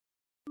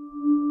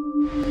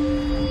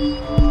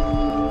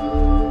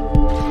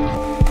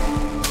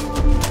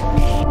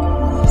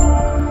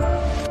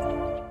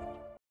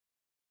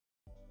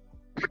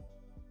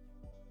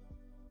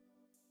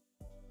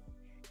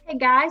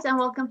guys, and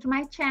welcome to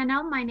my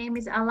channel. My name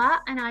is Alaa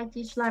and I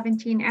teach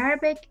Levantine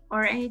Arabic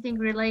or anything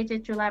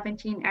related to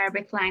Levantine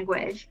Arabic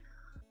language.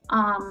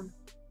 I'm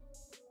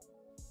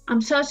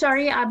so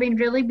sorry, I've been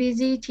really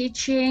busy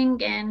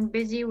teaching and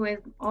busy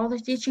with all the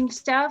teaching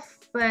stuff,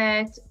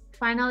 but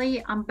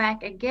finally I'm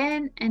back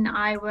again and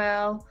I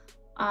will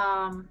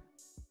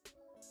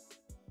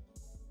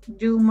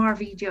do more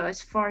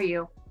videos for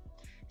you.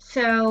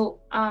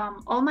 So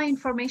all my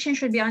information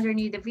should be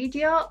underneath the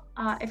video.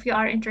 If you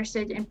are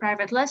interested in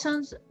private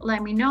lessons,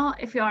 let me know.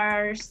 If you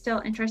are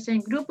still interested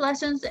in group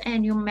lessons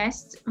and you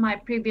missed my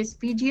previous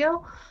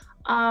video,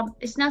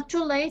 it's not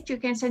too late. You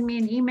can send me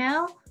an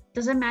email.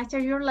 Doesn't matter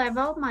your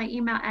level. My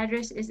email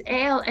address is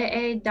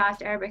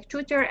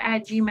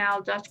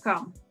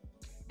alaa.arabictutor@gmail.com.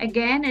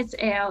 Again, it's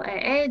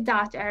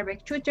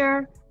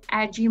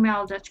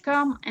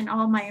alaa.arabictutor@gmail.com, and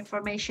all my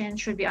information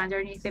should be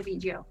underneath the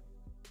video.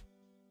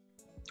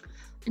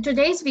 In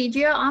today's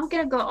video, I'm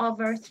going to go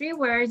over 3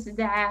 words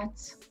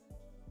that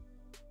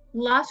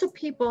lots of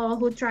people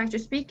who try to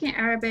speak in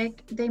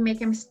Arabic, they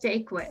make a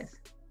mistake with.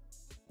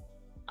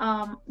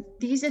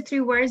 These are 3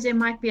 words that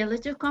might be a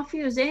little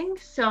confusing,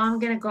 so I'm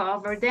going to go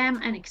over them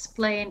and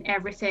explain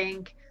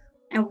everything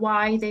and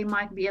why they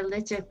might be a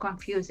little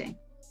confusing.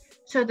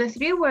 So the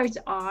 3 words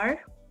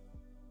are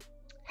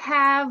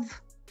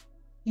have,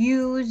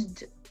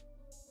 used,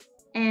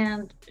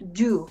 and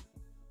do.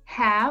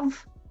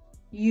 Have,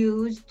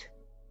 used,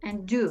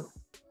 and do.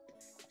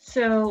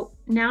 So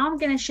now I'm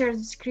going to share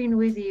the screen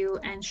with you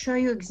and show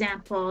you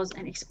examples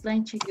and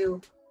explain to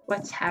you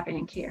what's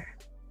happening here.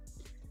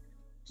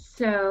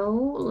 So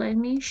let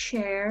me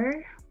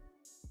share.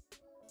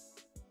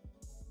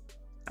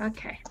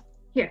 Okay,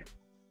 here.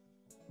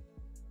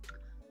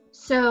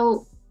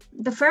 So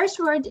the first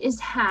word is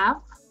have.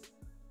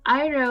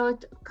 I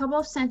wrote a couple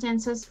of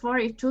sentences for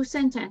it, 2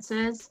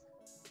 sentences.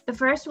 The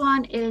first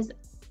one is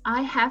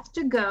I have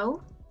to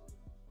go.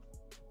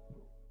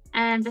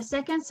 And the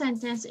second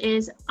sentence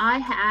is, I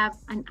have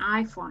an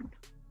iPhone.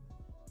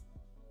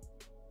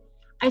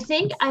 I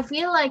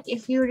feel like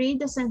if you read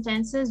the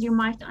sentences, you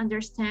might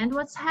understand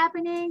what's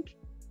happening.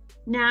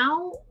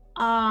 Now,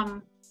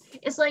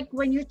 it's like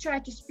when you try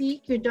to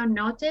speak, you don't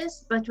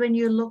notice, but when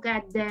you look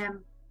at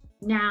them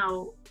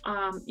now,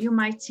 you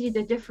might see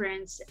the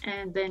difference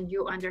and then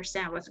you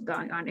understand what's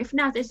going on. If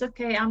not, it's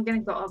okay, I'm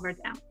gonna go over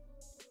them.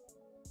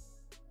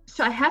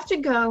 So I have to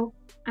go.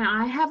 And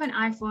I have an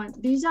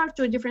iPhone. These are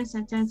 2 different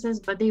sentences,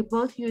 but they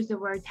both use the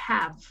word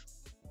have.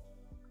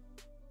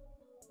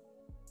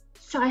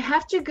 So I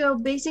have to go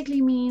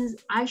basically means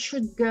I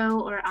should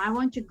go, or I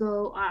want to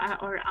go,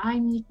 or I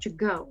need to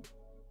go.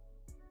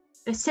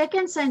 The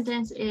second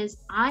sentence is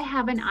I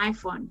have an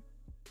iPhone.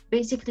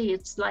 Basically,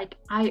 it's like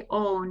I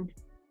own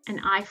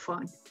an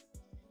iPhone.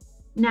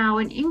 Now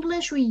in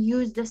English, we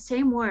use the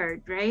same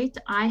word, right?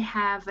 I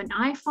have an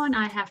iPhone,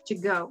 I have to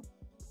go.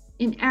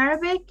 In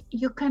Arabic,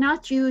 you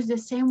cannot use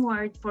the same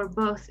word for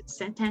both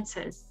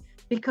sentences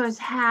because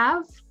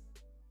have,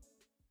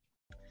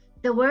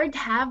 the word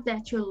have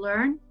that you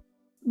learn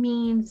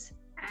means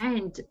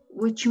and,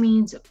 which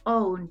means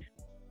own,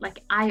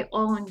 like I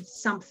own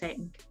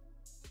something.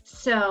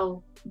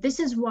 So this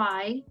is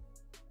why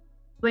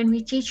when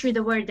we teach you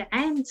the word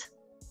and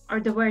or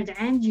the word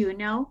and, you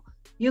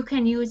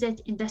can use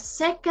it in the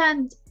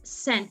second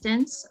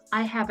sentence,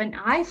 I have an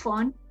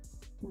iPhone,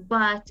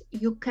 but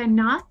you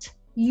cannot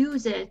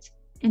use it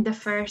in the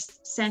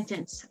first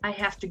sentence, I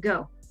have to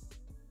go.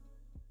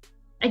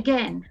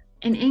 Again,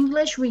 in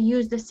English, we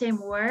use the same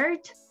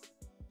word.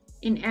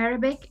 In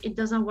Arabic, it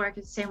doesn't work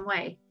the same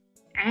way.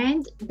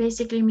 And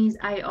basically means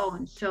I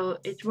own. So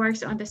it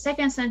works on the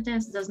second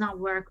sentence, does not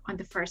work on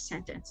the first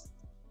sentence.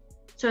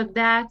 So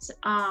that's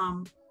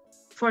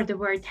for the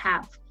word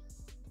have.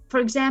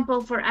 For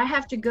example, for I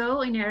have to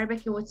go, in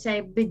Arabic, you would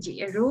say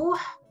بدي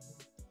أروح,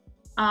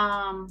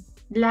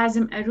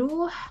 لازم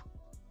أروح,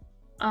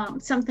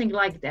 something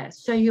like that.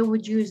 So you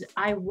would use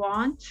I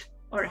want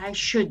or I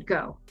should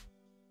go.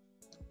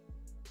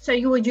 So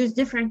you would use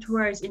different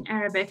words in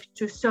Arabic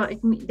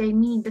they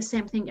mean the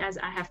same thing as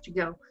I have to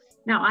go.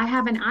 Now I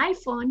have an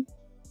iPhone.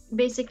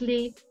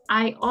 Basically,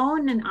 I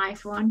own an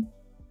iPhone.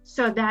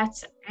 So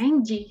that's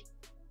عندي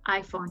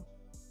iPhone.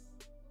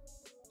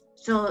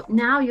 So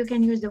now you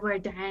can use the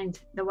word and,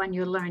 the one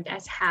you learned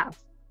as have.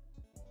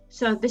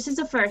 So this is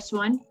the first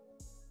one.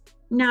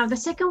 Now the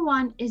second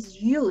one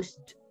is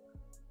used.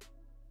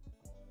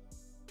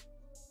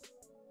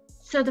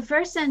 So the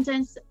first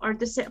sentence or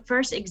the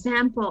first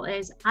example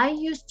is, I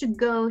used to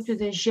go to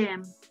the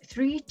gym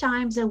 3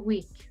 times a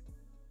week.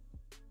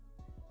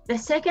 The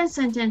second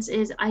sentence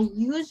is, I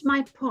use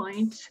my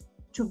points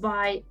to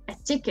buy a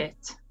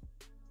ticket.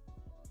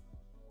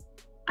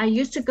 I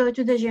used to go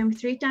to the gym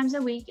 3 times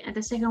a week. And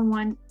the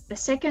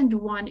second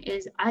one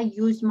is, I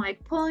use my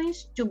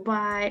points to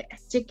buy a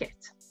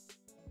ticket.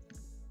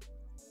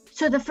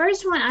 So the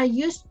first one, I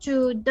used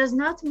to, does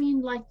not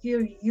mean like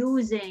you're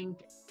using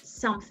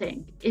something.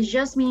 It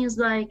just means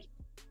like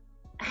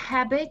a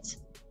habit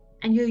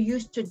and you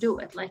used to do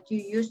it, like you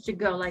used to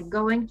go, like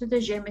going to the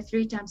gym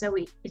 3 times a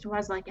week. It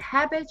was like a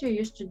habit, you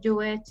used to do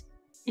it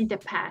in the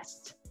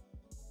past.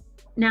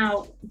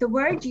 Now, the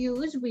word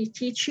use we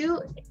teach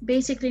you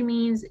basically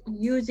means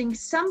using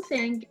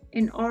something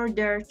in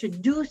order to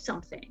do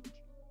something.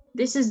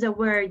 This is the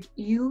word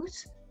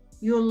use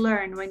you'll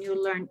learn when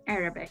you learn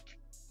Arabic.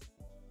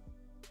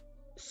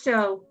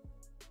 So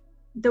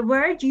the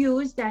word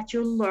use that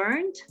you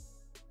learned,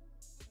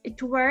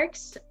 it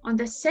works on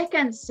the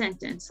second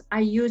sentence. I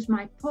use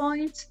my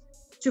points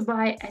to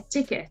buy a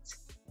ticket.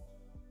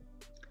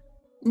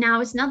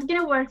 Now, it's not going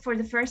to work for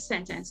the first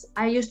sentence.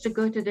 I used to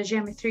go to the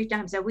gym 3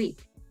 times a week,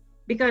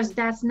 because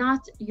that's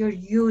not, you're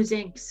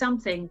using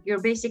something.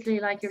 You're basically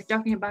like, you're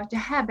talking about a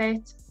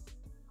habit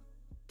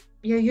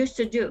you used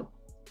to do.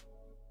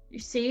 You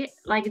see,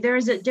 like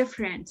there's a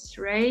difference,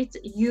 right?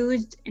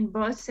 Used in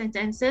both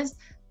sentences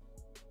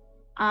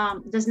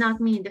does not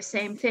mean the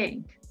same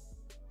thing.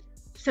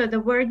 So the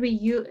word we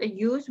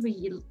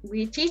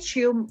we teach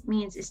you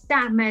means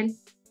استعمل,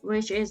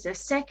 which is the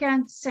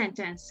second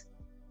sentence.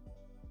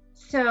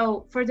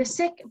 So for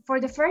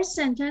the first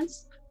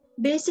sentence,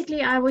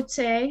 basically I would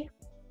say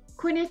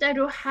كنت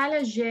أروح على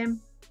الجيم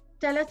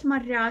 3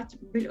 مرات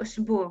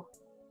بالأسبوع.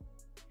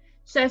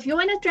 So if you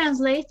want to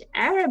translate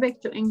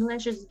Arabic to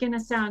English, it's gonna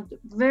sound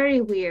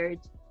very weird.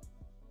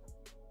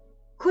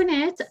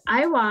 كنت,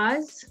 I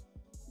was,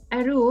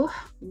 أروح,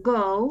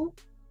 go,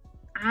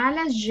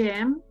 على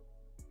الجيم.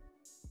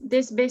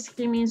 This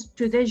basically means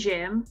to the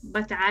gym,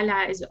 but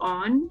على is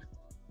on.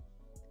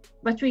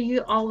 But we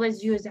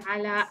always use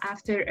على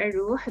after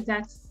أروح.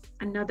 That's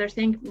another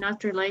thing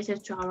not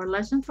related to our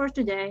lesson for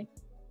today.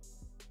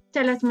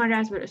 3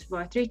 مرات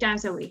بالأسبوع, 3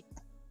 times a week.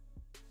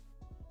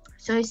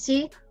 So you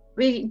see,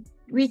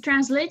 we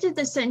translated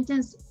the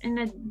sentence in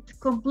a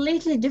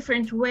completely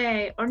different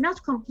way, or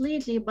not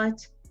completely,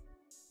 but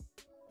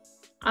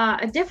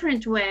a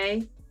different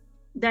way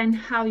than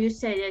how you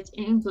say it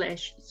in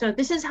English. So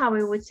this is how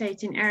we would say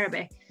it in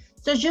Arabic.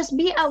 So just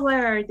be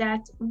aware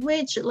that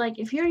like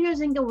if you're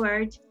using a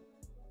word,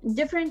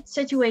 different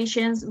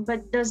situations,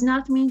 but does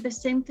not mean the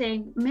same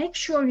thing, make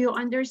sure you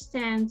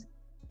understand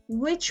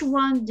which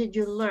one did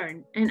you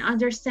learn and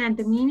understand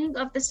the meaning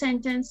of the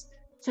sentence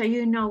so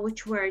you know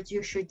which words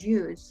you should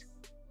use,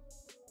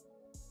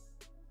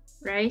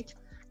 right?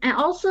 And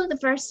also the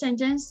first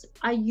sentence,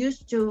 I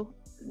used to,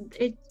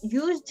 it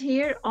used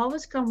here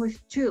always come with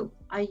to.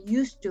 I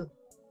used to,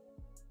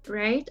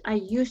 right? I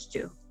used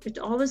to. It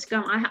always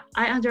come.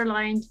 I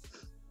underlined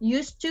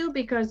used to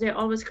because they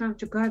always come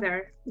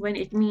together when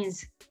it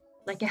means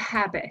like a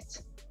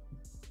habit.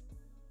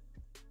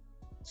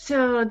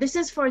 So this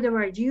is for the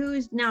word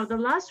use. Now the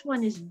last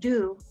one is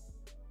do.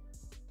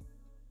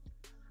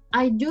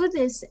 I do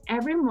this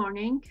every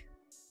morning.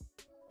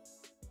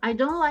 I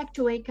don't like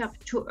to wake up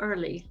too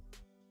early.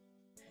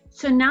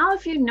 So now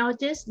if you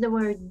notice, the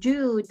word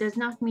do does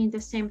not mean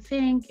the same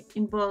thing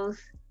in both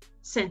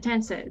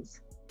sentences.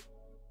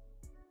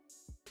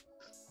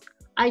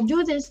 I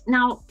do this.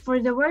 Now for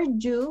the word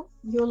do,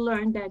 you'll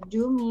learn that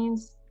do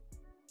means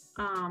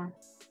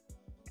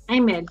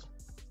عمل.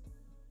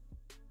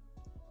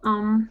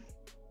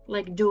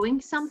 Like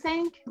doing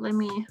something.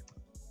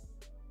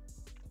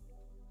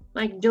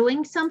 Like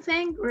doing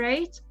something,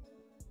 right?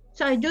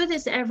 So I do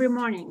this every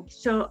morning.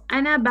 So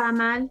أنا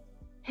بعمل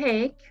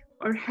هيك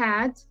or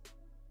had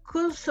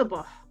كل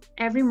صبح.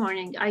 Every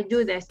morning I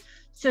do this.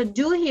 So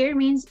do here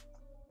means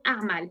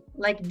أعمل,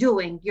 like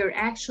doing. You're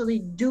actually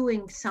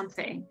doing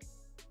something.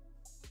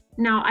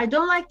 Now I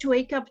don't like to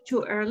wake up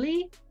too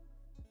early.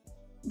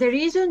 The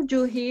reason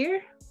do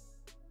here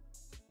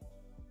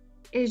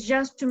is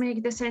just to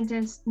make the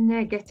sentence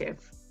negative.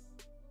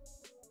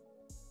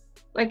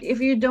 Like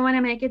if you don't want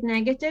to make it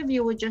negative,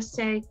 you would just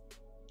say,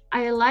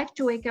 I like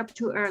to wake up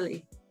too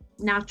early.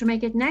 Now to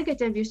make it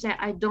negative, you say,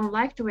 I don't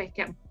like to wake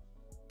up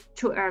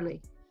too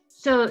early.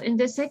 So in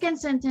the second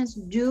sentence,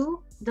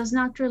 do does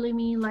not really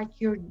mean like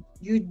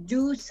you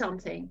do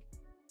something,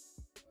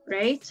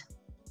 right?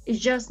 It's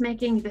just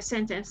making the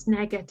sentence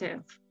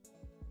negative.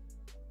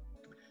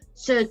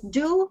 So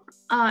do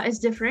is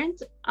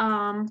different.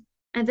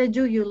 And the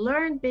do you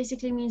learn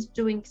basically means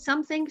doing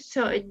something.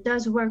 So it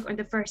does work on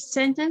the first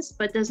sentence,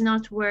 but does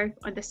not work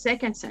on the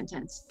second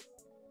sentence.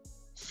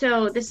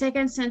 So the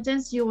second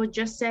sentence, you would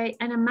just say,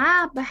 أنا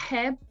ما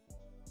بحب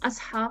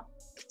أصحى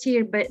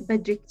كتير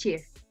بدري كتير.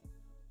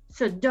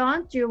 So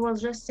don't, you will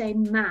just say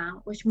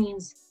ما, which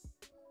means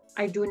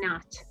I do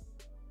not,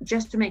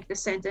 just to make the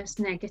sentence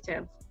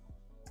negative.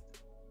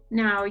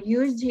 Now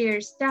used here,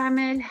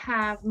 استعمل,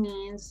 have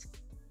means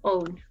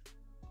own.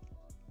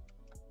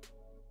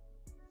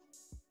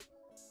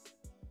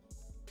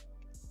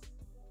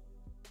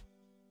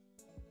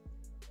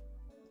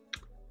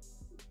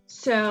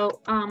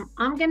 So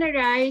I'm gonna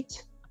write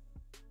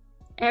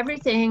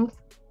everything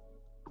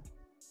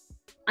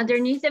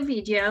underneath the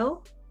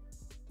video.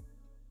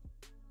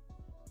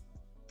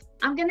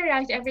 I'm gonna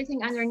write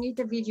everything underneath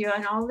the video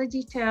and all the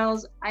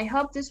details. I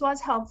hope this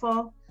was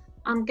helpful.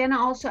 I'm gonna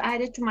also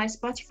add it to my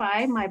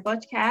Spotify, my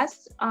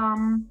podcast.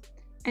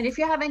 And if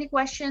you have any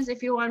questions,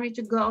 if you want me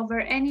to go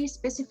over any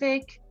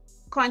specific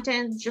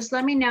content, just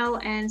let me know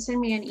and send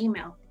me an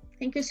email.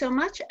 Thank you so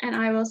much, and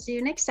I will see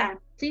you next time.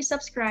 Please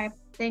subscribe.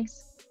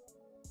 Thanks.